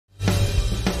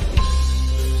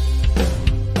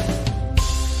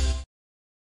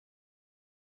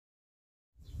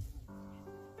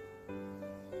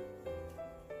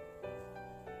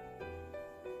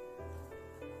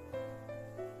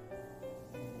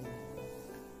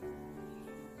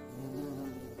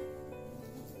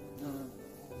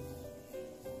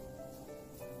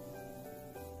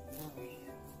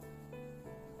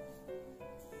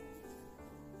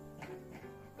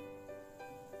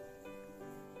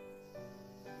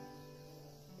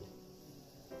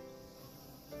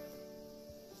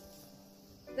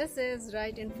This is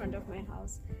right in front of my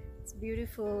house. It's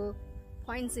beautiful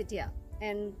poinsettia,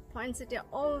 and poinsettia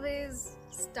always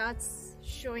starts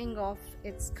showing off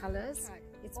its colors.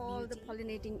 It's all the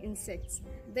pollinating insects.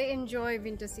 They enjoy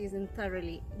winter season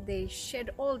thoroughly. They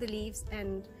shed all the leaves,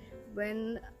 and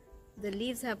when the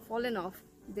leaves have fallen off,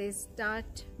 they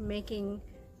start making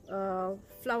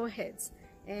flower heads.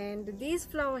 And these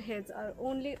flower heads are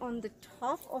only on the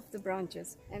top of the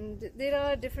branches, and there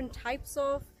are different types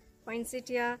of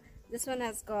poinsettia. This one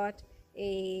has got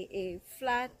a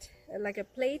flat, like a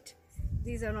plate.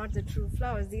 These are not the true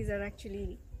flowers, these are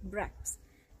actually bracts.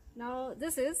 Now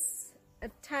this is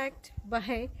attacked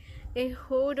by a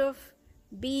horde of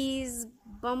bees,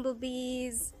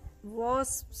 bumblebees,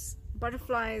 wasps,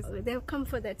 butterflies. They have come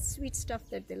for that sweet stuff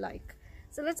that they like.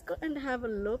 So let's go and have a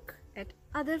look at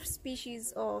other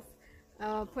species of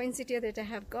poinsettia that I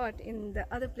have got in the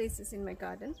other places in my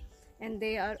garden, and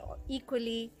they are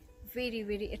equally very,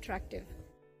 very attractive.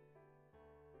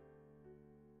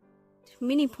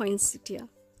 Mini poinsettia.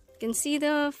 You can see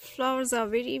the flowers are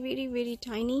very, very, very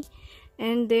tiny,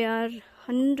 and there are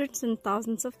hundreds and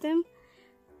thousands of them,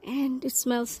 and it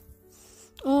smells,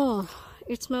 oh,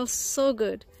 it smells so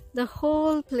good. The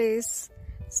whole place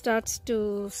starts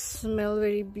to smell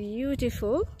very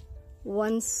beautiful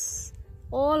once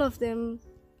all of them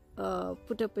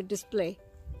put up a display.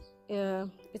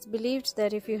 It's believed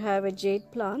that if you have a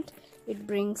jade plant, it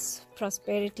brings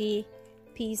prosperity,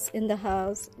 peace in the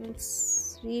house.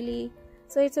 It's really,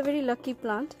 so it's a very lucky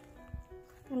plant,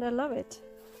 and I love it.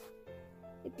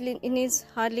 It needs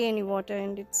hardly any water,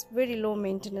 and it's very low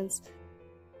maintenance.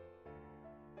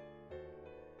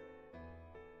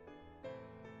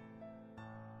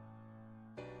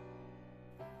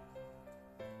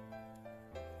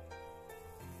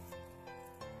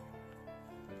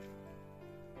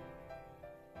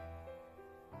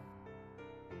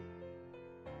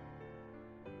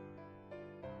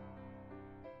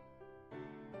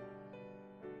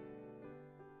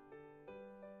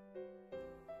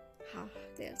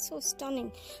 They are so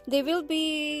stunning. They will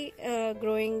be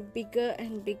growing bigger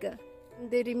and bigger.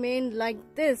 They remain like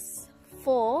this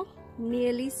for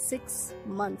nearly 6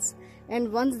 months,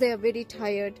 and once they are very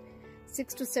tired,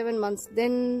 6 to 7 months,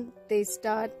 then they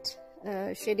start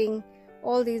shedding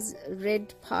all these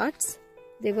red parts.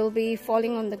 They will be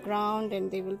falling on the ground,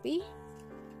 and they will be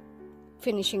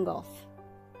finishing off.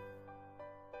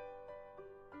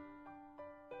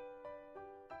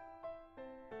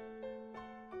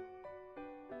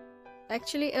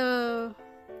 Actually a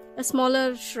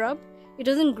smaller shrub. It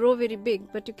doesn't grow very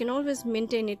big, but you can always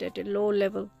maintain it at a low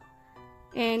level,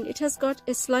 and it has got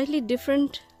a slightly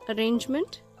different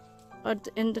arrangement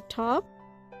in the top.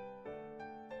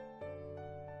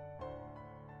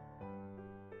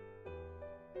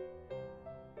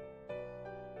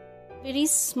 Very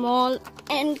small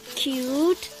and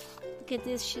cute. Look at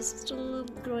this, she's still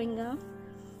growing up.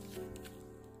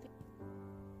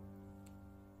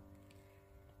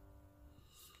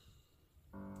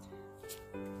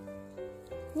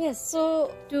 Yes,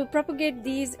 so to propagate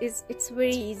these it's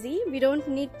very easy. We don't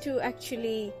need to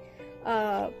actually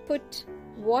put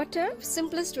water.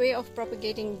 Simplest way of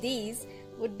propagating these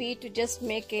would be to just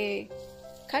make a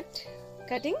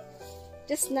cutting,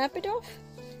 just snap it off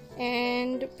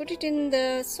and put it in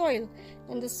the soil,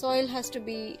 and the soil has to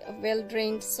be a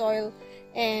well-drained soil,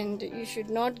 and you should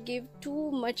not give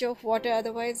too much of water,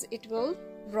 otherwise it will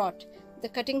rot. The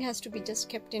cutting has to be just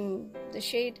kept in the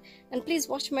shade. And please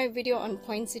watch my video on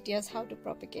poinsettias, how to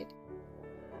propagate.